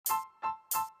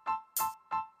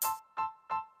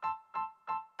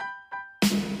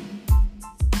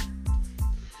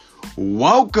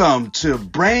Welcome to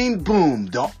Brain Boom,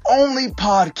 the only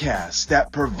podcast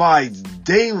that provides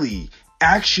daily,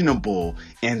 actionable,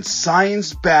 and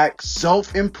science-backed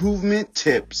self-improvement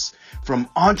tips from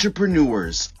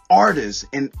entrepreneurs, artists,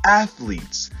 and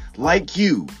athletes like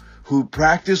you who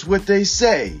practice what they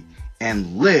say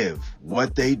and live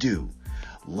what they do.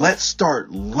 Let's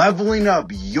start leveling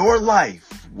up your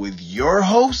life with your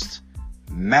host,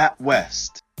 Matt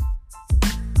West.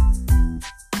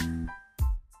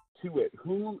 To it.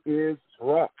 Who is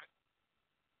Brock?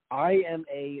 I am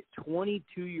a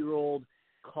 22-year-old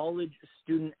college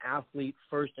student athlete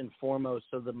first and foremost,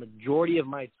 so the majority of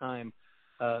my time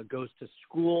goes to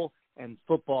school and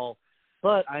football,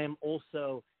 but I am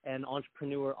also an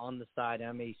entrepreneur on the side.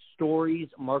 I'm a stories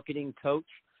marketing coach,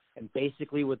 and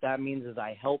basically what that means is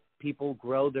I help people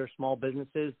grow their small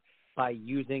businesses by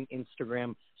using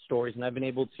Instagram stories, and I've been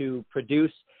able to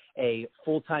produce a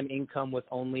full-time income with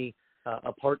only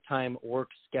a part-time work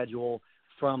schedule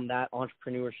from that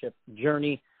entrepreneurship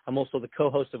journey. I'm also the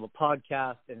co-host of a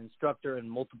podcast, an instructor in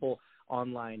multiple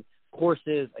online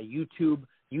courses, a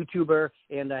YouTuber,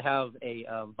 and I have a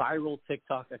viral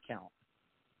TikTok account.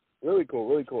 Really cool,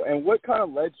 really cool. And what kind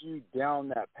of led you down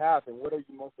that path, and what are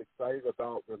you most excited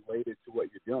about related to what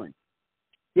you're doing?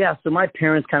 Yeah, so my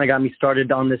parents kind of got me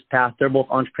started on this path. They're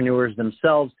both entrepreneurs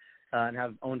themselves and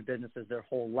have owned businesses their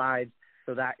whole lives.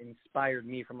 So that inspired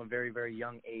me from a very, very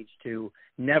young age to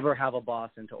never have a boss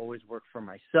and to always work for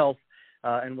myself.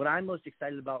 And what I'm most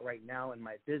excited about right now in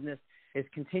my business is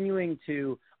continuing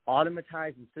to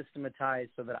automatize and systematize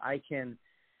so that I can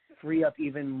free up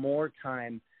even more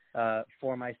time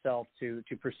for myself to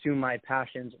pursue my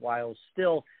passions while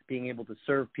still being able to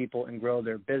serve people and grow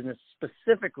their business.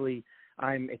 Specifically,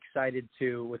 I'm excited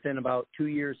to, within about 2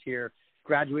 years here,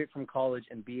 graduate from college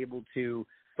and be able to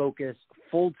focus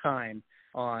full-time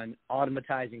on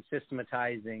automatizing,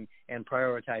 systematizing, and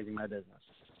prioritizing my business.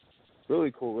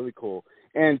 Really cool, really cool.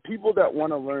 And people that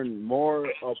want to learn more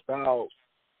about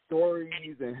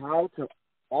stories and how to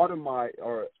automate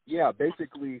or,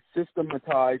 basically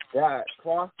systematize that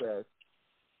process,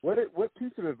 what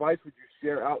piece of advice would you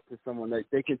share out to someone that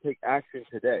they can take action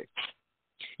today?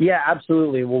 Yeah,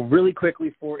 absolutely. Well, really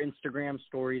quickly for Instagram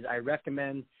stories, I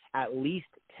recommend at least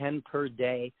 10 per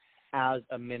day as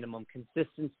a minimum.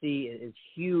 Consistency is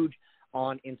huge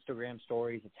on Instagram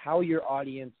stories. It's how your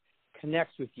audience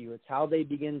connects with you. It's how they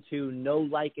begin to know,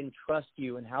 like, and trust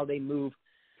you, and how they move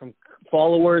from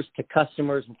followers to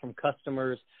customers, and from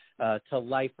customers to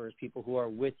lifers, people who are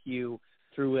with you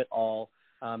through it all.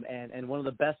 And one of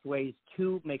the best ways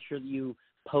to make sure that you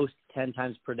post 10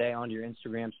 times per day on your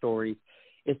Instagram stories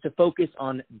is to focus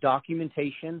on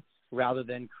documentation rather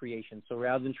than creation. So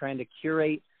rather than trying to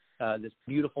curate this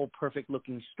beautiful,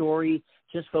 perfect-looking story,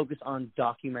 just focus on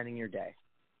documenting your day.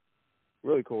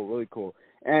 Really cool, really cool.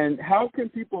 And how can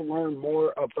people learn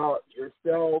more about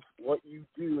yourself, what you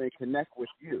do, and connect with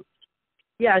you?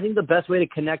 Yeah, I think the best way to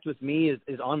connect with me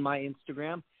is on my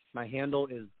Instagram. My handle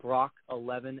is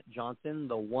Brock11Johnson.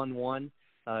 The 11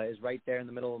 is right there in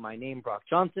the middle of my name, Brock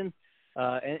Johnson.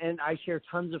 And I share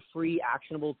tons of free,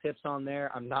 actionable tips on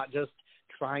there. I'm not just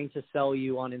trying to sell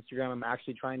you on Instagram. I'm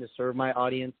actually trying to serve my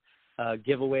audience,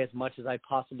 give away as much as I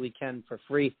possibly can for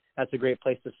free. That's a great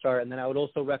place to start. And then I would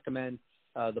also recommend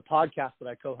the podcast that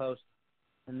I co-host,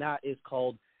 and that is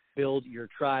called Build Your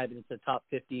Tribe, and it's a top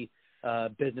 50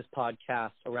 business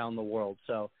podcast around the world.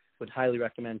 So would highly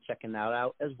recommend checking that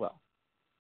out as well.